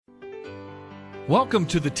Welcome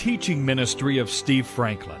to the teaching ministry of Steve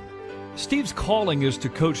Franklin. Steve's calling is to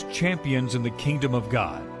coach champions in the kingdom of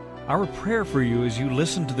God. Our prayer for you as you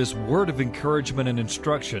listen to this word of encouragement and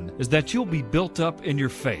instruction is that you'll be built up in your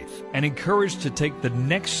faith and encouraged to take the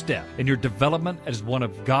next step in your development as one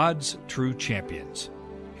of God's true champions.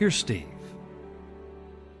 Here's Steve.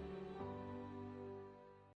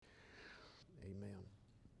 Amen.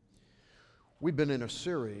 We've been in a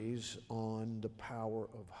series on the power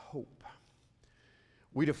of hope.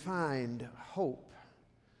 We defined hope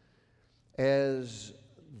as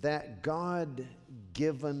that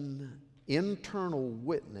God-given internal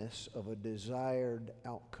witness of a desired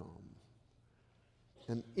outcome.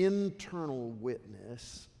 An internal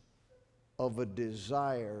witness of a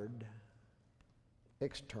desired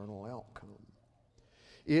external outcome.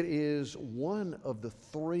 It is one of the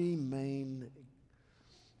three main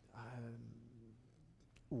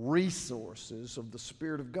resources of the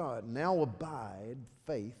Spirit of God. Now abide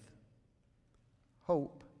faith,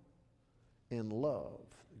 hope, and love.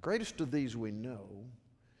 The greatest of these we know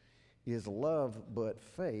is love, but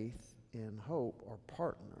faith and hope are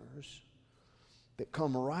partners that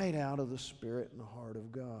come right out of the Spirit and the heart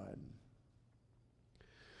of God.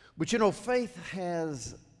 But you know, faith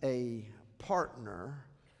has a partner,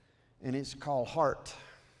 and it's called heart.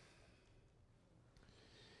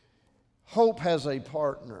 Hope has a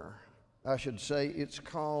partner, I should say. It's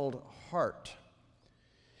called heart.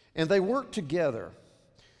 And they work together.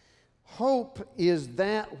 Hope is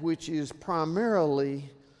that which is primarily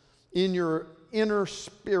in your inner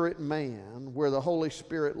spirit man, where the Holy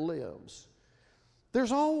Spirit lives.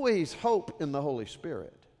 There's always hope in the Holy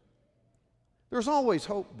Spirit. There's always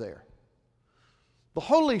hope there. The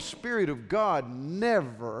Holy Spirit of God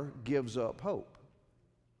never gives up hope.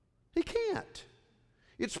 He can't.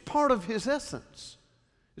 It's part of His essence.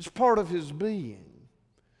 It's part of His being.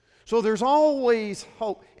 So there's always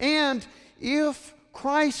hope. And if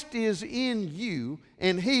Christ is in you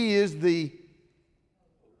and He is the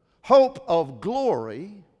hope of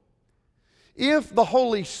glory, if the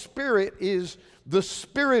Holy Spirit is the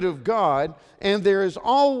Spirit of God and there is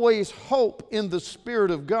always hope in the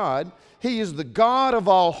Spirit of God, He is the God of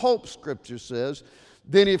all hope, Scripture says,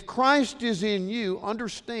 then if Christ is in you,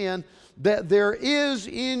 understand that there is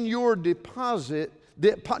in your deposited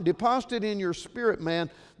in your spirit man,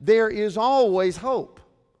 there is always hope.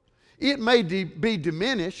 It may be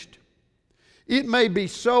diminished. It may be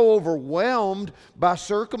so overwhelmed by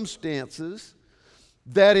circumstances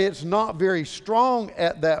that it's not very strong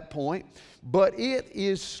at that point, but it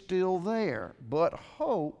is still there. But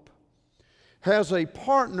hope has a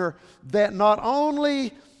partner that not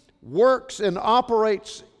only works and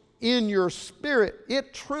operates in your spirit,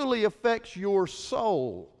 it truly affects your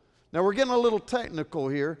soul. Now we're getting a little technical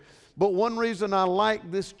here, but one reason I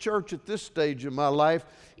like this church at this stage of my life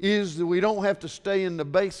is that we don't have to stay in the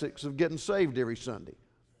basics of getting saved every Sunday.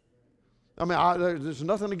 I mean, there's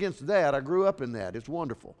nothing against that. I grew up in that. It's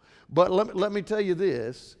wonderful. But let me tell you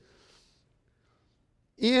this.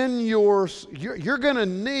 You're going to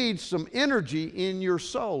need some energy in your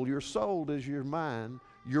soul. Your soul is your mind,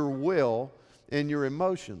 your will, and your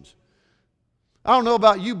emotions. I don't know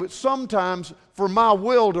about you, but sometimes for my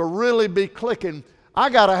will to really be clicking, I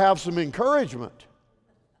got to have some encouragement.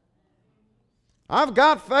 I've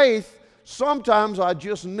got faith. Sometimes I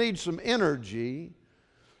just need some energy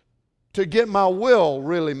to get my will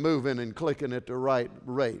really moving and clicking at the right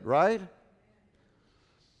rate, right?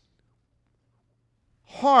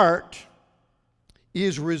 Heart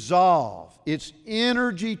is resolve. It's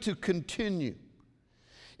energy to continue.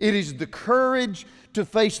 It is the courage to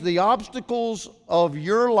face the obstacles of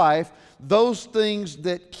your life, those things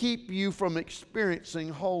that keep you from experiencing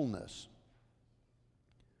wholeness.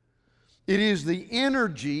 It is the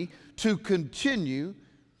energy to continue,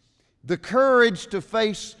 the courage to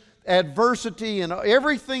face adversity and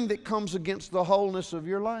everything that comes against the wholeness of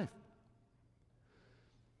your life.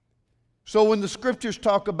 So when the Scriptures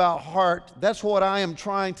talk about heart, that's what I am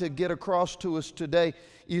trying to get across to us today,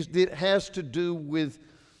 is that it has to do with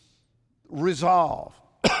resolve,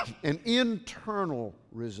 an internal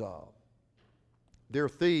resolve. They're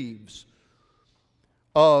thieves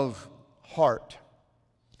of heart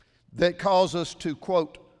that cause us to,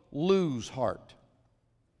 quote, lose heart.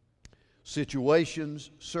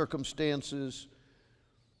 Situations, circumstances,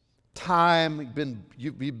 time,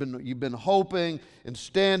 you've been hoping and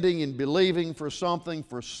standing and believing for something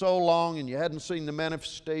for so long and you hadn't seen the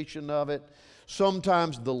manifestation of it.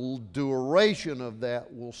 Sometimes the duration of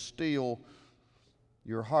that will steal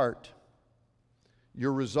your heart,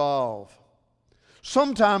 your resolve.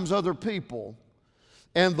 Sometimes other people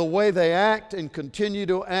and the way they act and continue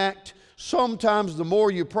to act sometimes the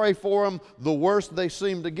more you pray for them, the worse they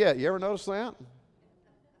seem to get. You ever notice that?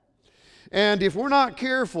 And if we're not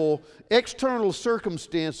careful, external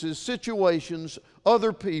circumstances, situations,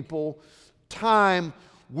 other people, time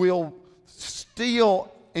will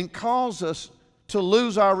steal and cause us to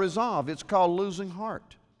lose our resolve. It's called losing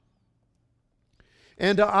heart.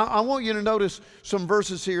 And I want you to notice some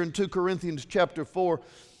verses here in 2 Corinthians chapter 4.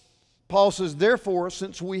 Paul says, therefore,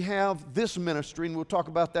 since we have this ministry, and we'll talk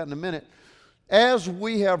about that in a minute, as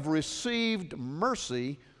we have received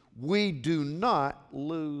mercy, we do not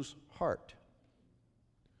lose heart.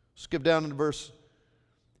 Skip down to verse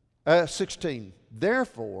 16.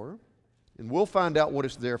 Therefore, and we'll find out what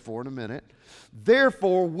it's there for in a minute.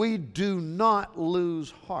 Therefore, we do not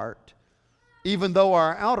lose heart, even though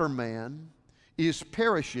our outer man is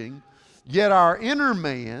perishing, yet our inner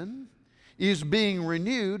man is being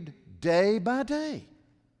renewed day by day.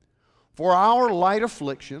 For our light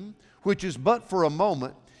affliction, which is but for a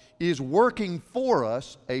moment, is working for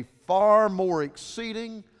us a far more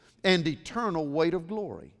exceeding and eternal weight of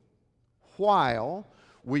glory. While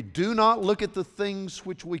we do not look at the things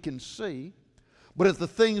which we can see, but at the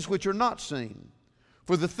things which are not seen.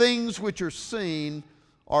 For the things which are seen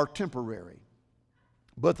are temporary,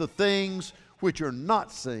 but the things which are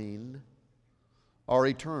not seen are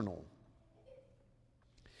eternal.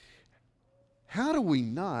 How do we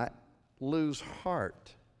not lose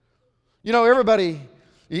heart? You know, everybody,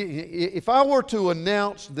 if I were to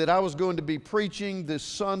announce that I was going to be preaching this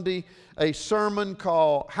Sunday a sermon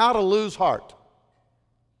called How to Lose Heart,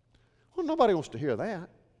 well, nobody wants to hear that.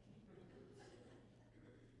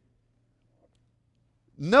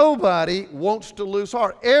 Nobody wants to lose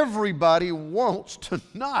heart. Everybody wants to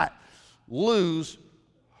not lose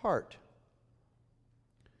heart.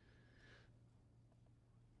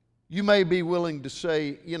 You may be willing to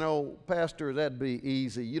say, you know, Pastor, that'd be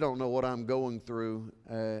easy. You don't know what I'm going through.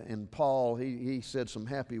 And Paul, he said some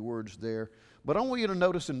happy words there. But I want you to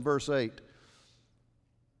notice in verse 8,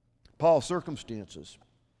 Paul's circumstances.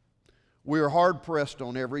 We are hard pressed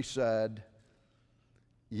on every side,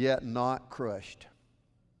 yet not crushed.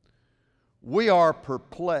 We are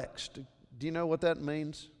perplexed. Do you know what that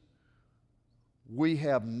means? We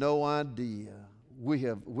have no idea.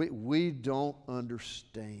 We don't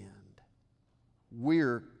understand.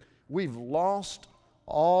 We've lost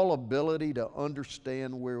all ability to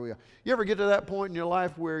understand where we are. You ever get to that point in your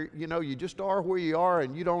life where, you know, you just are where you are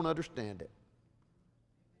and you don't understand it?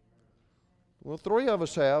 Well, 3 of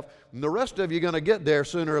us have, and the rest of you are going to get there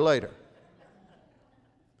sooner or later.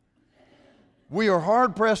 We are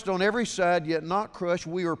hard-pressed on every side, yet not crushed.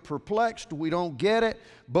 We are perplexed. We don't get it,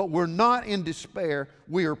 but we're not in despair.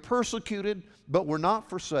 We are persecuted, but we're not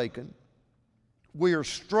forsaken. We are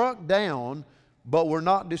struck down, but we're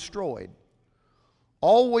not destroyed.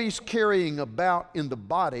 Always carrying about in the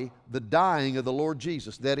body the dying of the Lord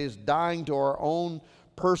Jesus. That is, dying to our own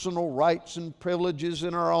personal rights and privileges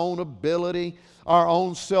and our own ability, our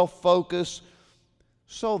own self-focus,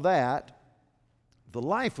 so that the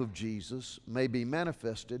life of Jesus may be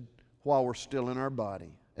manifested while we're still in our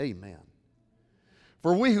body. Amen.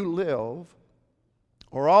 For we who live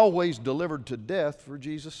are always delivered to death for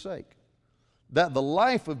Jesus' sake, that the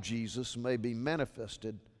life of Jesus may be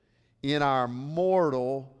manifested in our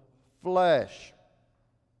mortal flesh.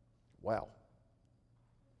 Wow.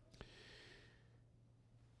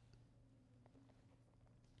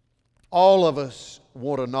 All of us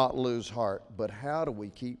want to not lose heart, but how do we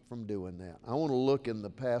keep from doing that? I want to look in the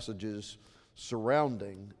passages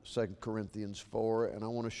surrounding 2 Corinthians 4, and I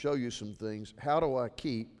want to show you some things. How do I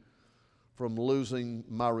keep from losing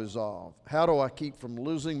my resolve? How do I keep from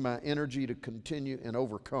losing my energy to continue and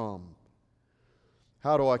overcome?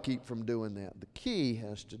 How do I keep from doing that? The key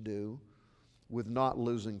has to do with not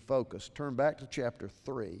losing focus. Turn back to chapter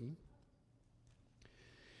 3.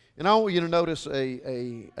 And I want you to notice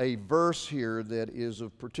a verse here that is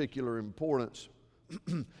of particular importance.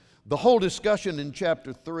 The whole discussion in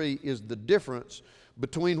chapter 3 is the difference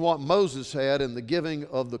between what Moses had in the giving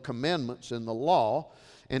of the commandments and the law,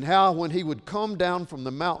 and how when he would come down from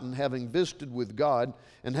the mountain, having visited with God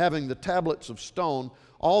and having the tablets of stone,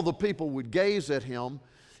 all the people would gaze at him,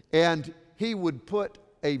 and he would put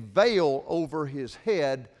a veil over his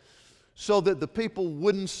head so that the people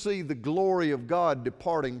wouldn't see the glory of God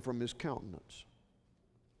departing from his countenance.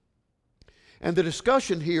 And the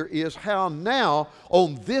discussion here is how now,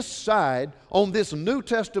 on this side, on this New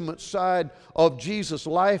Testament side of Jesus'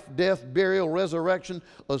 life, death, burial, resurrection,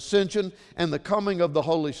 ascension, and the coming of the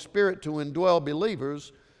Holy Spirit to indwell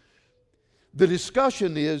believers, the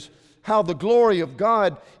discussion is how the glory of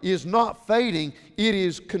God is not fading. It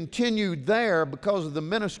is continued there because of the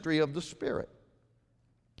ministry of the Spirit.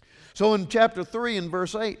 So in chapter 3 and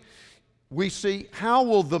verse 8, we see, how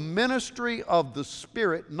will the ministry of the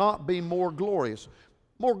Spirit not be more glorious?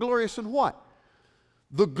 More glorious than what?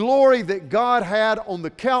 The glory that God had on the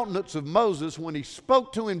countenance of Moses when He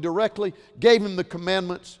spoke to him directly, gave him the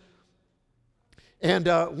commandments, and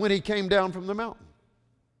when he came down from the mountain.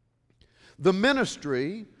 The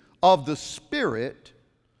ministry of the Spirit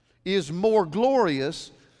is more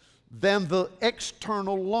glorious than the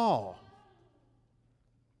external law.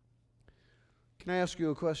 Can I ask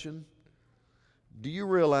you a question? Do you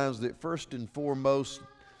realize that first and foremost,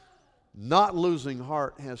 not losing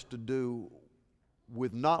heart has to do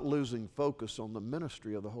with not losing focus on the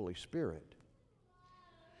ministry of the Holy Spirit?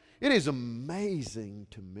 It is amazing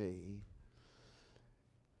to me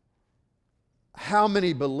how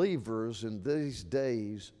many believers in these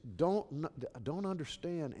days don't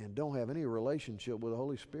understand and don't have any relationship with the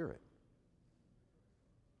Holy Spirit.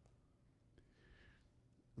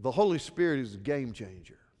 The Holy Spirit is a game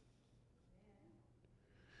changer.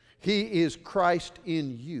 He is Christ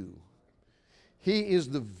in you. He is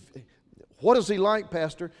what is He like,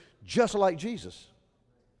 Pastor? Just like Jesus.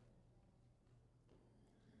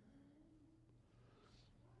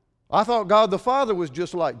 I thought God the Father was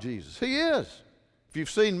just like Jesus. He is. If you've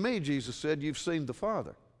seen me, Jesus said, you've seen the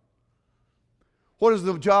Father. What is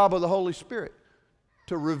the job of the Holy Spirit?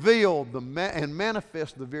 To reveal and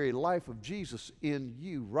manifest the very life of Jesus in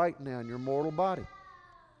you right now in your mortal body.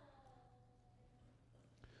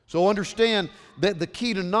 So understand that the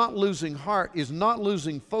key to not losing heart is not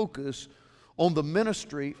losing focus on the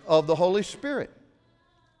ministry of the Holy Spirit.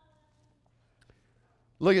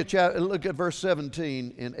 Look at verse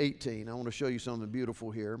 17 and 18. I want to show you something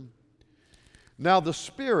beautiful here. Now the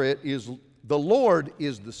Lord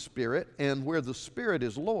is the Spirit, and where the Spirit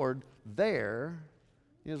is Lord, there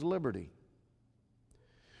is liberty.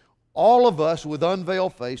 All of us with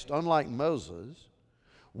unveiled face, unlike Moses,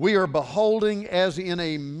 we are beholding as in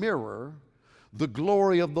a mirror the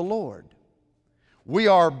glory of the Lord. We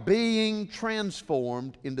are being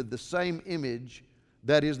transformed into the same image,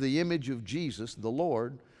 that is the image of Jesus, the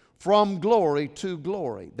Lord, from glory to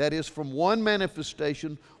glory. That is, from one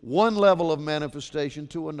manifestation, one level of manifestation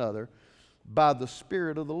to another by the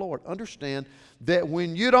Spirit of the Lord. Understand that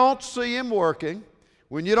when you don't see Him working,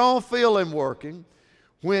 when you don't feel Him working,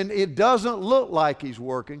 when it doesn't look like He's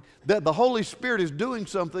working, that the Holy Spirit is doing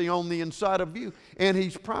something on the inside of you. And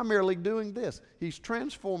He's primarily doing this. He's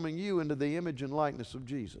transforming you into the image and likeness of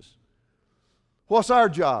Jesus. What's our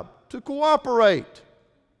job? To cooperate.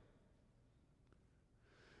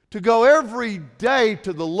 To go every day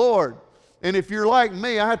to the Lord. And if you're like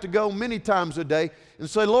me, I have to go many times a day and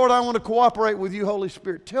say, Lord, I want to cooperate with you, Holy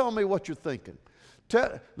Spirit. Tell me what you're thinking.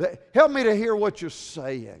 Help me to hear what you're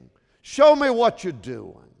saying. Show me what you're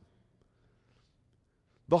doing.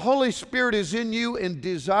 The Holy Spirit is in you and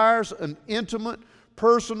desires an intimate,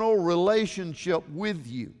 personal relationship with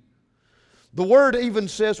you. The Word even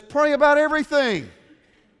says, pray about everything.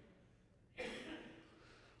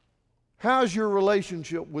 How's your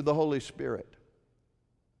relationship with the Holy Spirit?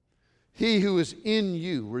 He who is in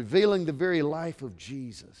you, revealing the very life of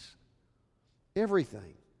Jesus.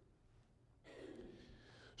 Everything.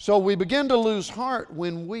 So we begin to lose heart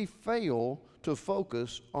when we fail to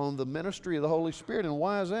focus on the ministry of the Holy Spirit. And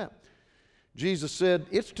why is that? Jesus said,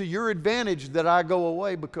 it's to your advantage that I go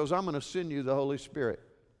away because I'm going to send you the Holy Spirit.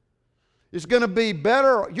 It's going to be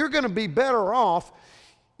better, you're going to be better off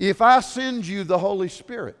if I send you the Holy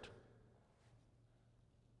Spirit.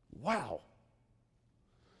 Wow.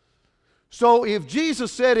 So if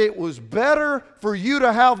Jesus said it was better for you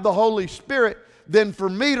to have the Holy Spirit than for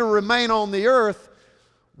me to remain on the earth,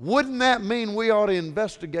 wouldn't that mean we ought to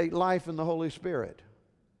investigate life in the Holy Spirit?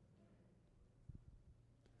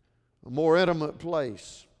 A more intimate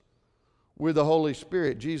place with the Holy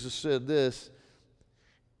Spirit. Jesus said this,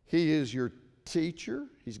 He is your teacher.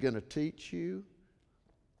 He's going to teach you.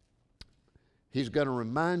 He's going to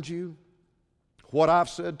remind you what I've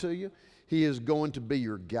said to you. He is going to be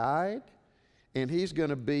your guide, and He's going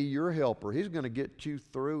to be your helper. He's going to get you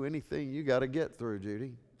through anything you got to get through,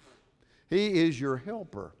 Judy. He is your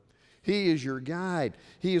helper. He is your guide.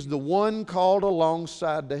 He is the one called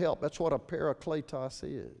alongside to help. That's what a parakletos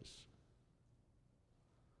is.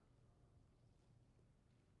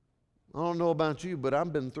 I don't know about you, but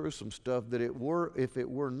I've been through some stuff that if it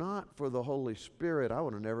were not for the Holy Spirit, I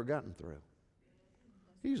would have never gotten through.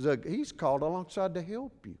 He's called alongside to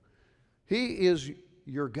help you. He is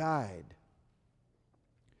your guide.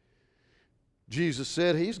 Jesus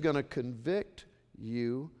said He's going to convict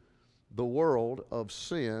you the world of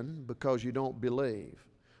sin because you don't believe.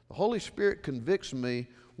 The Holy Spirit convicts me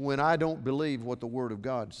when I don't believe what the Word of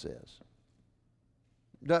God says.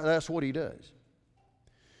 That's what He does.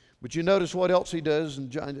 But you notice what else He does, and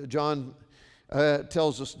John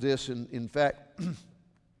tells us this. In fact,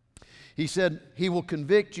 He said He will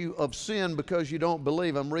convict you of sin because you don't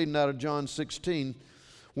believe. I'm reading out of John 16.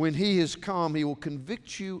 When He is come, He will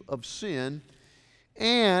convict you of sin,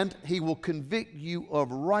 and He will convict you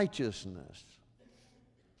of righteousness.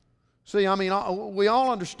 See, I mean, we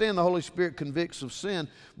all understand the Holy Spirit convicts of sin,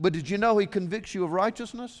 but did you know He convicts you of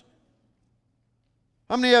righteousness?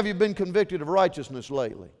 How many of you have been convicted of righteousness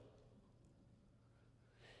lately?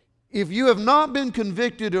 If you have not been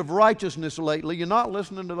convicted of righteousness lately, you're not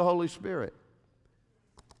listening to the Holy Spirit.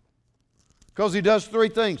 Because He does three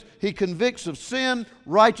things. He convicts of sin,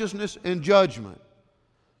 righteousness, and judgment.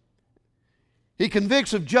 He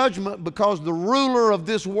convicts of judgment because the ruler of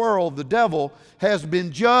this world, the devil, has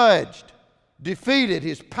been judged, defeated.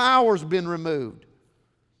 His power's been removed.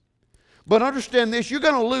 But understand this, you're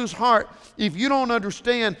going to lose heart if you don't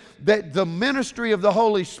understand that the ministry of the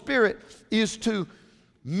Holy Spirit is to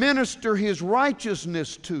minister His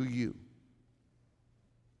righteousness to you.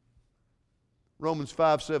 Romans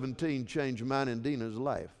 5:17 changed mine and Dina's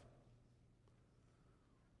life.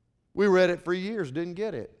 We read it for years, didn't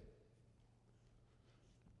get it.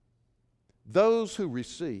 Those who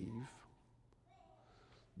receive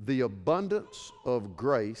the abundance of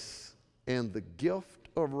grace and the gift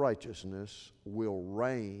of righteousness will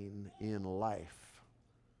reign in life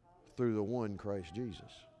through the one Christ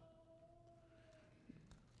Jesus.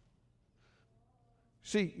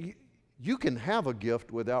 See, you can have a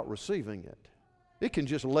gift without receiving it. It can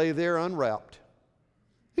just lay there unwrapped.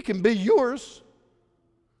 It can be yours.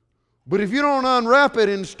 But if you don't unwrap it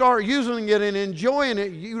and start using it and enjoying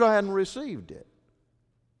it, you haven't received it.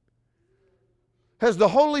 Has the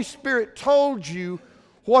Holy Spirit told you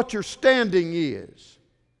what your standing is?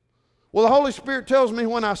 Well, the Holy Spirit tells me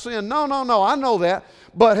when I sin. No, I know that.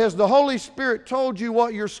 But has the Holy Spirit told you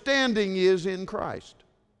what your standing is in Christ?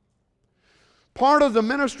 Part of the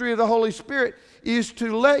ministry of the Holy Spirit is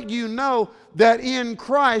to let you know that in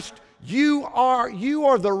Christ you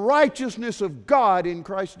are the righteousness of God in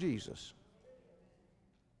Christ Jesus.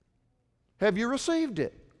 Have you received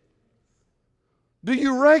it? Do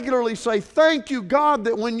you regularly say, thank you, God,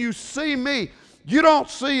 that when you see me, you don't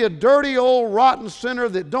see a dirty old rotten sinner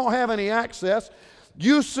that don't have any access.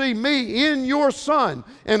 You see me in your Son.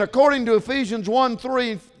 And according to Ephesians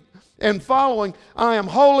 1:3 and following, I am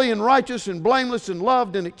holy and righteous and blameless and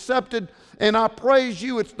loved and accepted, and I praise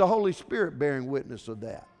you. It's the Holy Spirit bearing witness of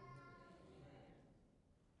that.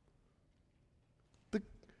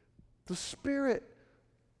 The Spirit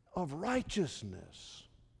of righteousness.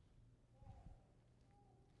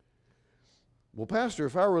 Well, Pastor,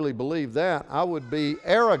 if I really believed that, I would be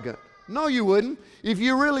arrogant. No, you wouldn't. If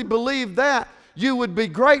you really believed that, you would be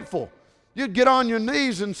grateful. You'd get on your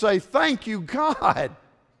knees and say, thank you, God.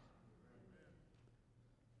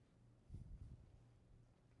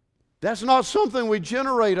 That's not something we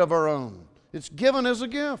generate of our own. It's given as a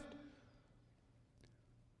gift.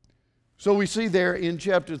 So we see there in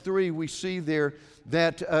chapter 3, we see there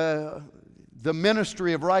that the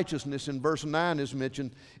ministry of righteousness in verse 9 is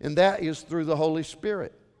mentioned, and that is through the Holy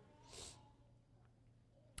Spirit.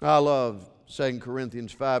 I love 2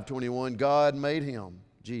 Corinthians 5:21. God made Him,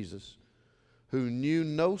 Jesus, who knew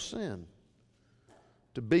no sin,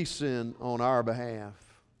 to be sin on our behalf,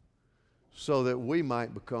 so that we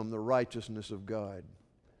might become the righteousness of God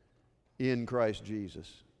in Christ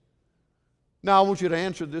Jesus. Now I want you to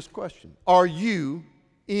answer this question. Are you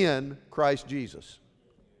in Christ Jesus?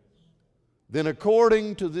 Then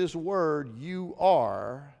according to this word, you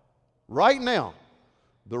are, right now,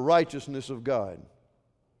 the righteousness of God.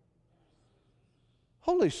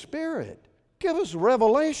 Holy Spirit, give us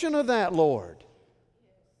revelation of that, Lord.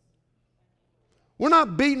 We're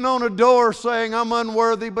not beating on a door saying, I'm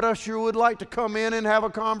unworthy, but I sure would like to come in and have a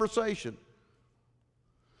conversation.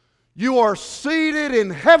 You are seated in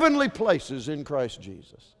heavenly places in Christ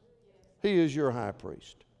Jesus. He is your high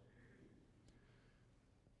priest.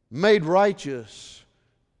 Made righteous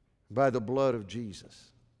by the blood of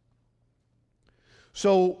Jesus.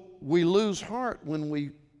 So we lose heart when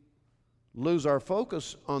we lose our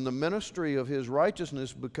focus on the ministry of His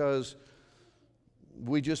righteousness, because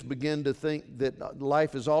we just begin to think that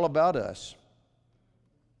life is all about us.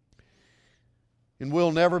 And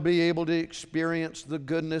we'll never be able to experience the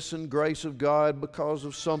goodness and grace of God because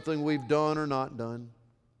of something we've done or not done.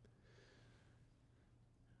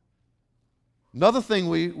 Another thing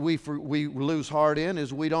we lose heart in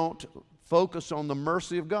is we don't Focus on the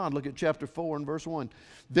mercy of God. Look at chapter 4 and verse 1.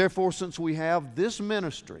 Therefore, since we have this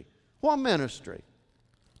ministry. What ministry?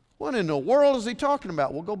 What in the world is he talking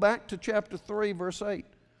about? We'll go back to chapter 3, verse 8.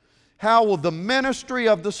 How will the ministry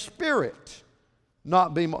of the Spirit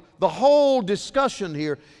not be more? The whole discussion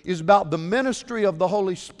here is about the ministry of the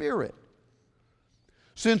Holy Spirit.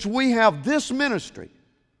 Since we have this ministry,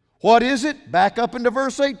 what is it? Back up into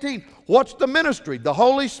verse 18. What's the ministry? The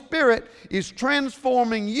Holy Spirit is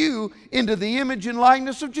transforming you into the image and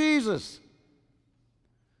likeness of Jesus.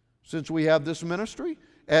 Since we have this ministry,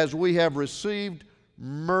 as we have received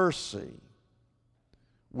mercy,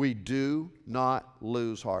 we do not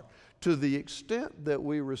lose heart. To the extent that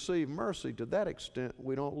we receive mercy, to that extent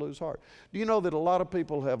we don't lose heart. Do you know that a lot of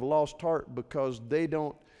people have lost heart because they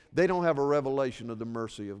don't have a revelation of the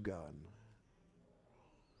mercy of God?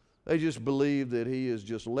 They just believe that He has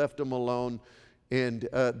just left them alone and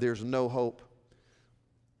there's no hope.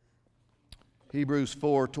 Hebrews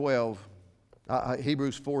 4:12,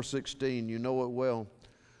 Hebrews 4:16, you know it well.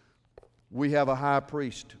 We have a high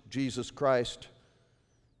priest, Jesus Christ,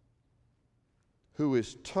 who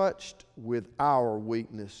is touched with our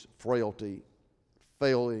weakness, frailty,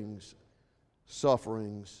 failings,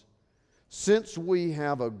 sufferings. Since we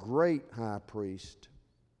have a great high priest,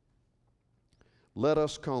 let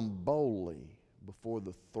us come boldly before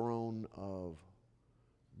the throne of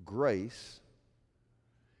grace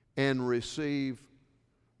and receive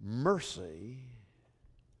mercy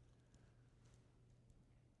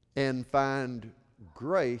and find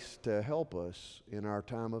grace to help us in our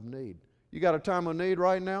time of need. You got a time of need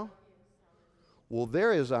right now? Well,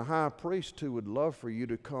 there is a high priest who would love for you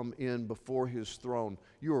to come in before his throne.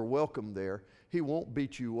 You are welcome there. He won't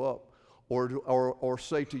beat you up or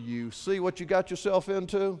say to you, see what you got yourself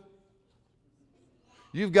into?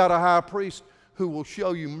 You've got a high priest who will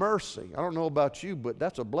show you mercy. I don't know about you, but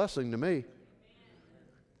that's a blessing to me.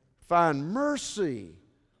 Find mercy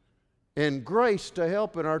and grace to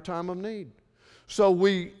help in our time of need. So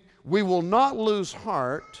we will not lose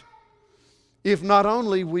heart if not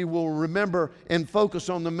only we will remember and focus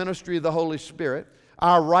on the ministry of the Holy Spirit,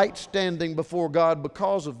 our right standing before God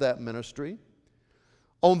because of that ministry,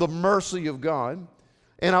 on the mercy of God.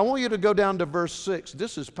 And I want you to go down to verse 6.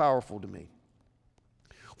 This is powerful to me.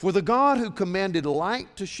 For the God who commanded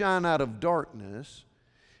light to shine out of darkness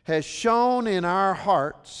has shone in our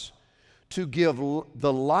hearts to give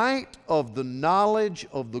the light of the knowledge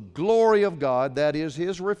of the glory of God, that is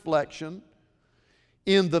His reflection,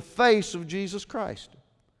 in the face of Jesus Christ.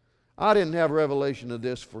 I didn't have revelation of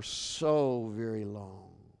this for so very long.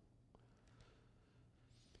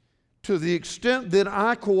 To the extent that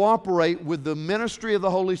I cooperate with the ministry of the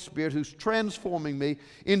Holy Spirit who's transforming me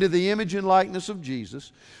into the image and likeness of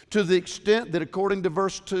Jesus, to the extent that according to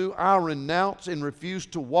verse 2, I renounce and refuse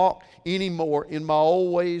to walk anymore in my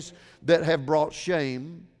old ways that have brought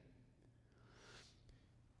shame,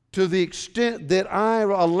 to the extent that I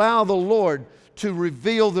allow the Lord to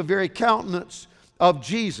reveal the very countenance of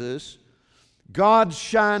Jesus, God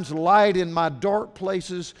shines light in my dark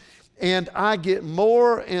places, and I get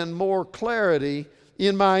more and more clarity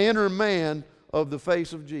in my inner man of the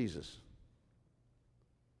face of Jesus.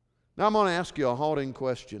 Now I'm going to ask you a haunting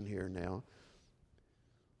question here now.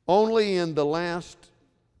 Only in the last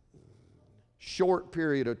short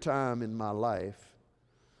period of time in my life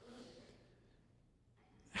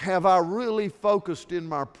have I really focused in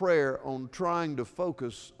my prayer on trying to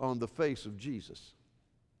focus on the face of Jesus.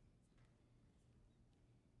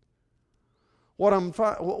 What I'm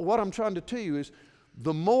trying to tell you is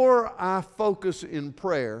the more I focus in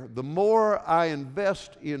prayer, the more I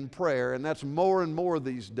invest in prayer, and that's more and more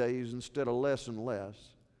these days instead of less and less.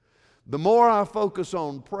 The more I focus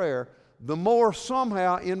on prayer, the more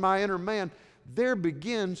somehow in my inner man there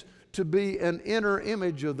begins to be an inner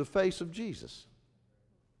image of the face of Jesus.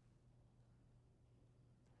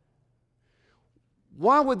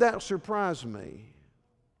 Why would that surprise me?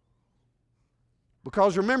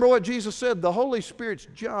 Because remember what Jesus said, the Holy Spirit's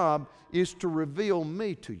job is to reveal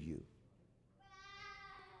me to you.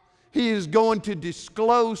 He is going to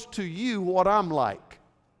disclose to you what I'm like.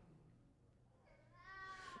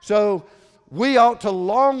 So we ought to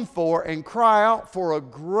long for and cry out for a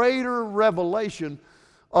greater revelation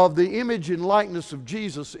of the image and likeness of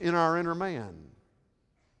Jesus in our inner man.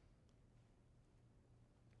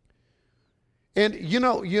 And you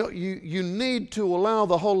know, you need to allow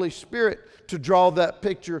the Holy Spirit to draw that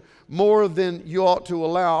picture more than you ought to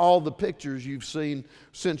allow all the pictures you've seen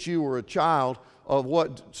since you were a child of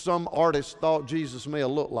what some artists thought Jesus may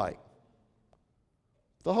have looked like.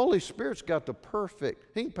 The Holy Spirit's got the perfect,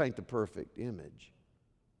 He can paint the perfect image.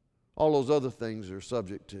 All those other things are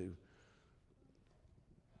subject to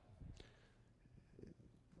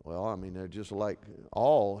Well, I mean, they're just like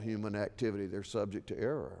all human activity, they're subject to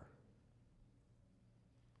error.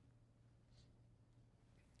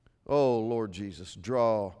 Oh, Lord Jesus,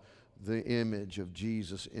 draw the image of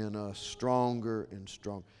Jesus in us stronger and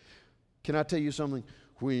stronger. Can I tell you something?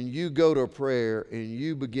 When you go to prayer and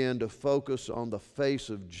you begin to focus on the face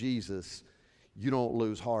of Jesus, you don't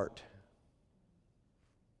lose heart.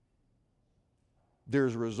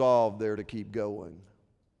 There's resolve there to keep going.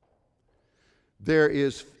 There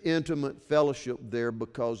is intimate fellowship there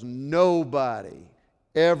because nobody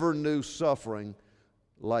ever knew suffering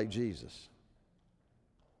like Jesus.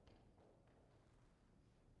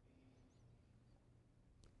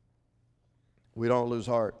 We don't lose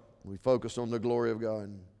heart. We focus on the glory of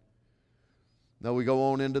God. Now we go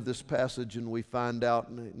on into this passage and we find out,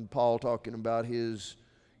 and Paul talking about his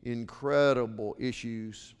incredible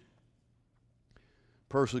issues.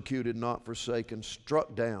 Persecuted, not forsaken,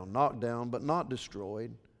 struck down, knocked down, but not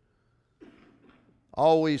destroyed.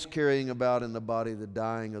 Always carrying about in the body the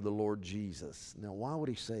dying of the Lord Jesus. Now why would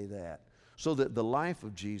he say that? So that the life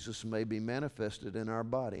of Jesus may be manifested in our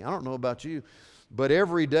body. I don't know about you, but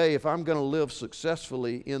every day if I'm going to live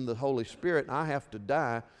successfully in the Holy Spirit, I have to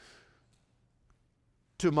die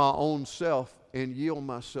to my own self and yield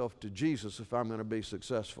myself to Jesus if I'm going to be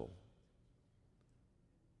successful.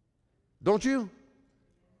 Don't you?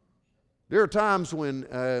 There are times when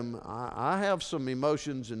I have some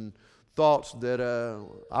emotions and thoughts that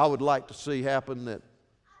I would like to see happen that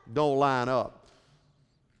don't line up.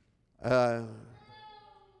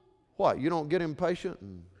 What, you don't get impatient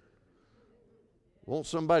and want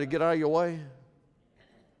somebody to get out of your way?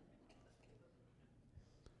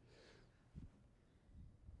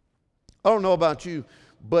 I don't know about you,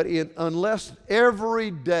 but unless every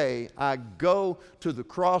day I go to the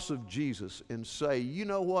cross of Jesus and say, you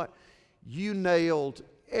know what? You nailed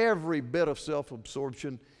every bit of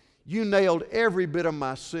self-absorption. You nailed every bit of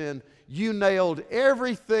my sin. You nailed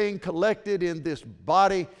everything collected in this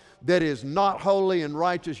body that is not holy and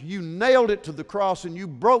righteous. You nailed it to the cross and you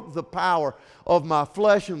broke the power of my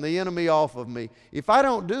flesh and the enemy off of me. If I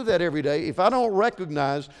don't do that every day, if I don't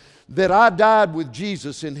recognize that I died with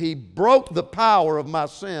Jesus and He broke the power of my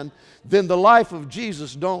sin, then the life of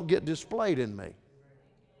Jesus don't get displayed in me.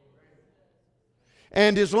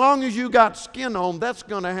 And as long as you got skin on, that's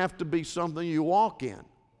going to have to be something you walk in.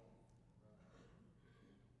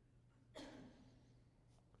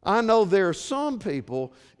 I know there are some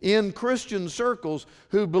people in Christian circles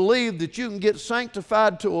who believe that you can get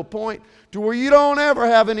sanctified to a point to where you don't ever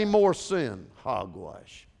have any more sin.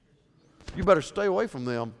 Hogwash. You better stay away from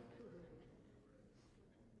them.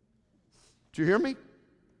 Did you hear me?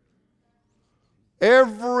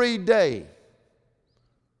 Every day,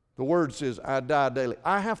 the Word says, I die daily.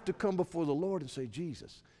 I have to come before the Lord and say,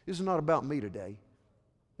 Jesus, this is not about me today.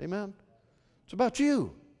 Amen? It's about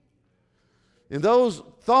you. And those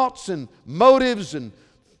thoughts and motives and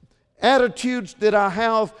attitudes that I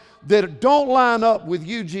have that don't line up with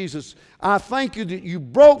you, Jesus, I thank you that you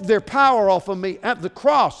broke their power off of me at the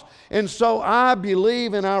cross. And so I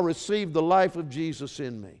believe and I receive the life of Jesus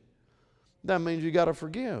in me. That means you got to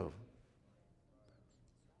forgive.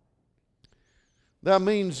 That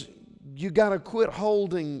means you got to quit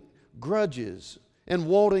holding grudges and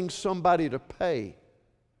wanting somebody to pay.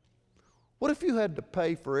 What if you had to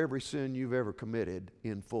pay for every sin you've ever committed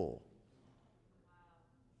in full?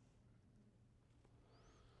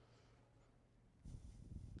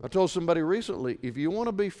 I told somebody recently, if you want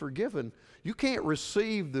to be forgiven, you can't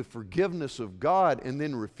receive the forgiveness of God and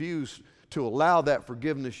then refuse to allow that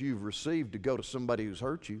forgiveness you've received to go to somebody who's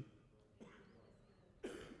hurt you.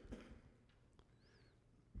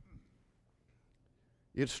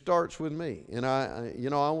 It starts with me. And I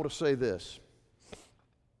want to say this.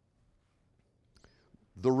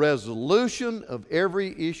 The resolution of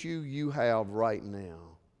every issue you have right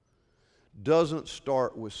now doesn't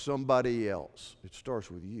start with somebody else. It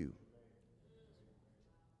starts with you.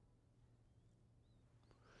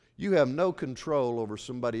 You have no control over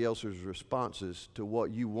somebody else's responses to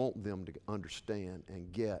what you want them to understand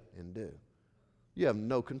and get and do. You have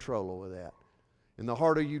no control over that. And the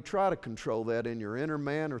harder you try to control that in your inner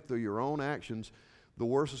man or through your own actions, the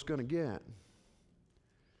worse it's going to get.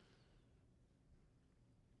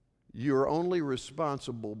 You're only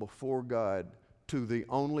responsible before God to the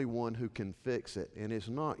only one who can fix it, and it's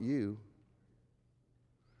not you.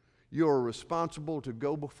 You're responsible to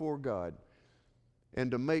go before God and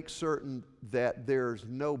to make certain that there's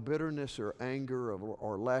no bitterness or anger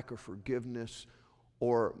or lack of forgiveness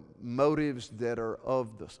or motives that are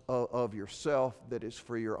of yourself, that is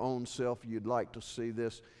for your own self. You'd like to see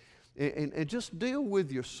this. And just deal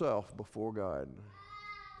with yourself before God.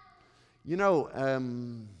 You know,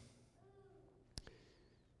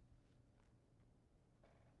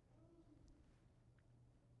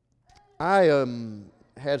 I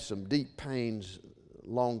had some deep pains a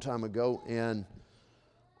long time ago, and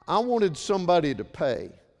I wanted somebody to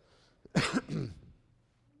pay.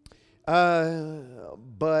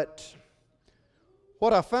 But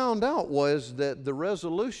what I found out was that the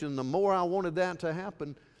resolution, the more I wanted that to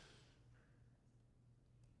happen,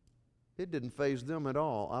 it didn't faze them at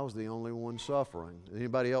all. I was the only one suffering.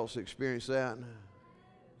 Anybody else experience that?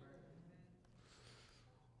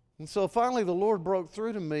 And so finally the Lord broke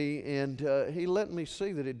through to me, and He let me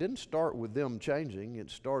see that it didn't start with them changing.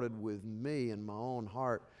 It started with me and my own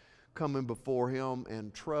heart coming before Him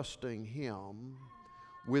and trusting Him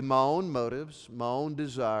with my own motives, my own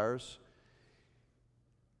desires,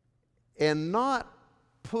 and not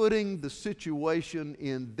putting the situation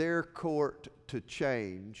in their court to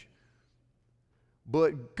change,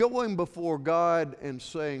 but going before God and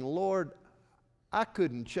saying, Lord, I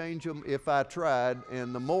couldn't change them if I tried,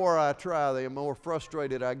 and the more I try, the more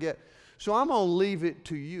frustrated I get. So I'm going to leave it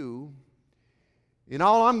to you, and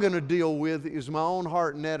all I'm going to deal with is my own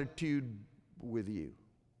heart and attitude with you.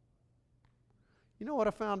 You know what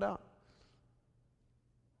I found out?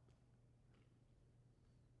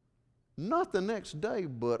 Not the next day,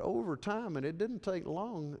 but over time, and it didn't take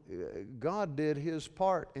long, God did His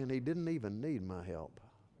part, and He didn't even need my help.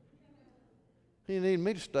 He needed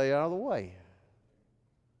me to stay out of the way.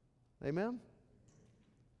 Amen?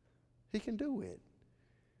 He can do it.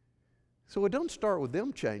 So it don't start with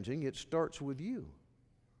them changing, it starts with you.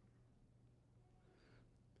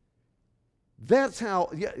 That's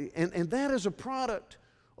how, and that is a product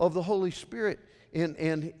of the Holy Spirit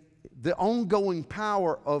and the ongoing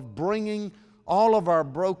power of bringing all of our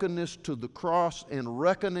brokenness to the cross and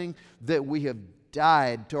reckoning that we have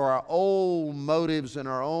died to our old motives and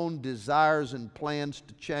our own desires and plans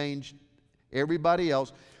to change everybody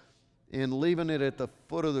else, and leaving it at the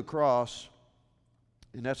foot of the cross,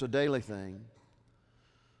 and that's a daily thing.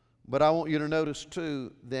 But I want you to notice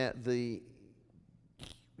too that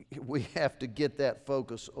we have to get that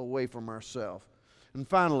focus away from ourselves. And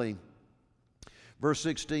finally, verse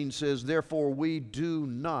 16 says, therefore we do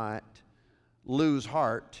not lose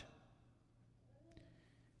heart,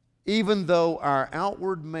 even though our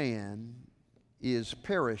outward man is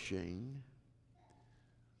perishing.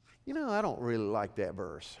 You know, I don't really like that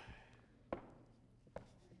verse.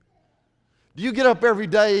 Do you get up every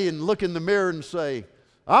day and look in the mirror and say,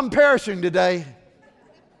 I'm perishing today?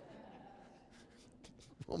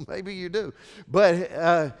 Well, maybe you do. But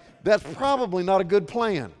that's probably not a good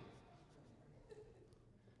plan.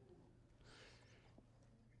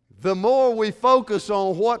 The more we focus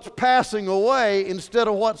on what's passing away instead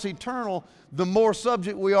of what's eternal, the more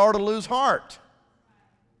subject we are to lose heart.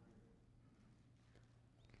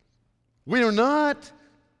 We do not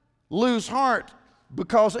lose heart,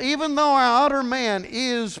 because even though our outer man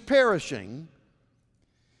is perishing,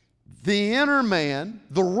 the inner man,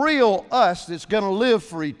 the real us that's going to live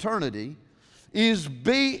for eternity, is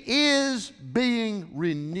being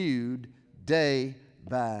renewed day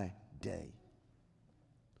by day.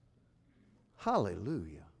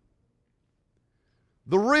 Hallelujah.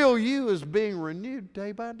 The real you is being renewed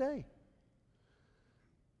day by day.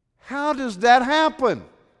 How does that happen?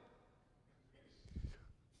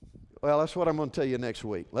 Well, that's what I'm going to tell you next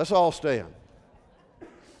week. Let's all stand.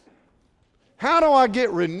 How do I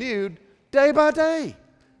get renewed day by day?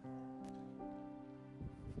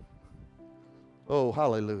 Oh,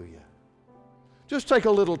 hallelujah. Just take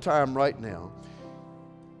a little time right now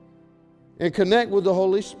and connect with the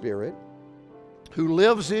Holy Spirit who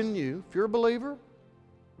lives in you, if you're a believer,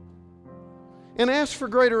 and ask for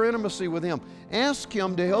greater intimacy with Him. Ask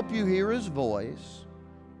Him to help you hear His voice,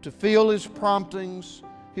 to feel His promptings,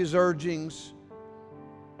 His urgings,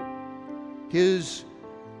 His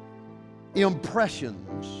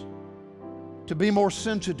impressions, to be more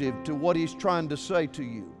sensitive to what He's trying to say to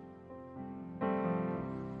you.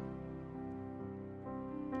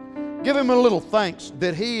 Give Him a little thanks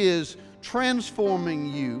that He is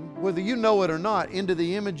transforming you, whether you know it or not, into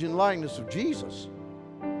the image and likeness of Jesus.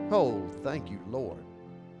 Oh, thank you, Lord.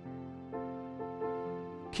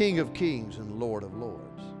 King of kings and Lord of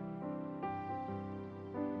lords.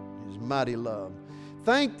 His mighty love.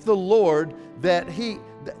 Thank the Lord that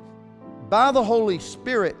by the Holy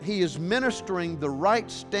Spirit, He is ministering the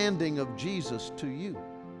right standing of Jesus to you.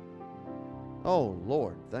 Oh,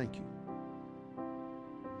 Lord, thank you.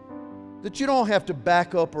 That you don't have to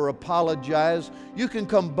back up or apologize. You can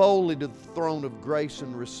come boldly to the throne of grace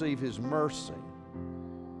and receive His mercy.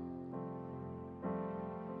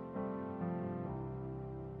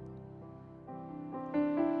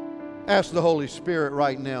 Ask the Holy Spirit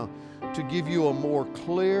right now to give you a more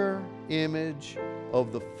clear image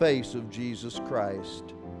of the face of Jesus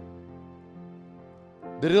Christ.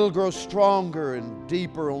 That it'll grow stronger and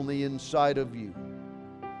deeper on the inside of you.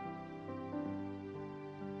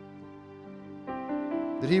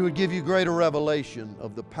 That He would give you greater revelation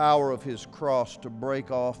of the power of His cross to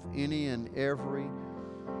break off any and every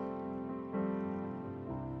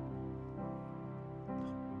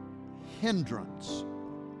hindrance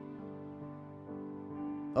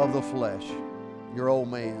of the flesh, your old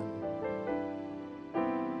man.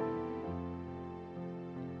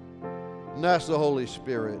 And ask the Holy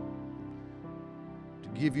Spirit to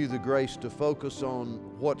give you the grace to focus on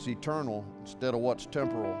what's eternal instead of what's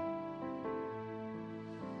temporal.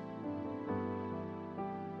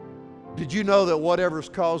 Did you know that whatever's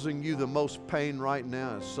causing you the most pain right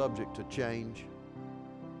now is subject to change?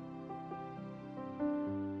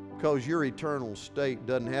 Because your eternal state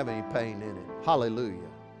doesn't have any pain in it. Hallelujah.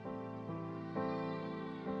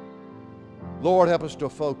 Lord, help us to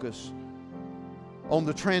focus on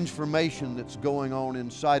the transformation that's going on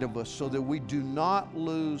inside of us so that we do not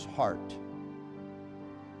lose heart.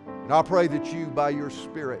 And I pray that you, by your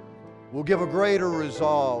Spirit, will give a greater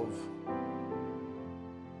resolve.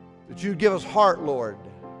 That you give us heart, Lord.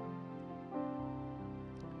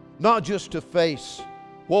 Not just to face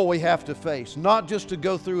what we have to face, not just to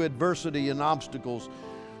go through adversity and obstacles,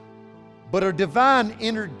 but a divine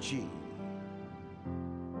energy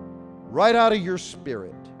right out of your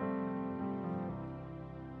Spirit.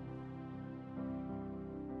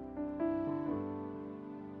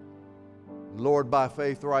 Lord, by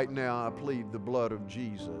faith right now, I plead the blood of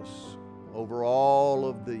Jesus over all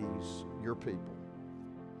of these, your people.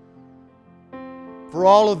 For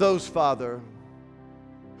all of those, Father,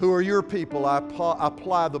 who are your people, I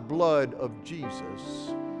apply the blood of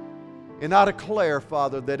Jesus. And I declare,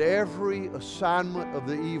 Father, that every assignment of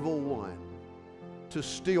the evil one to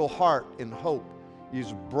steal heart and hope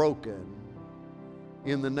is broken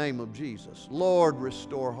in the name of Jesus. Lord,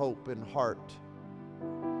 restore hope and heart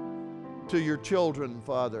to your children,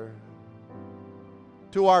 Father,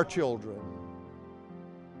 to our children.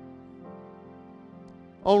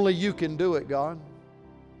 Only you can do it, God.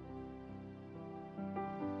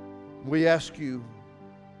 We ask you,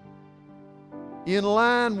 in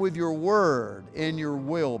line with your word and your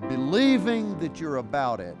will, believing that you're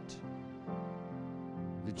about it,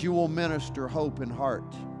 that you will minister hope and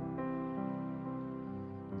heart,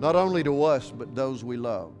 not only to us, but those we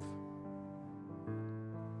love.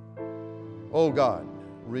 Oh God,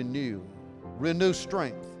 renew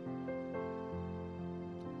strength,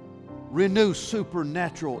 renew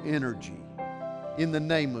supernatural energy in the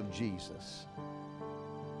name of Jesus,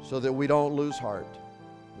 so that we don't lose heart,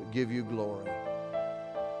 but give you glory.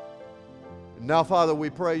 And now, Father,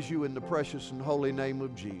 we praise you in the precious and holy name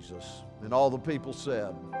of Jesus. And all the people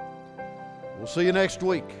said, we'll see you next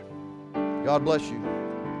week. God bless you.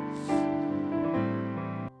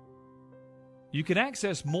 You can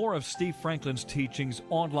access more of Steve Franklin's teachings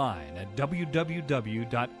online at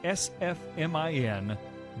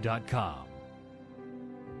www.sfmin.com.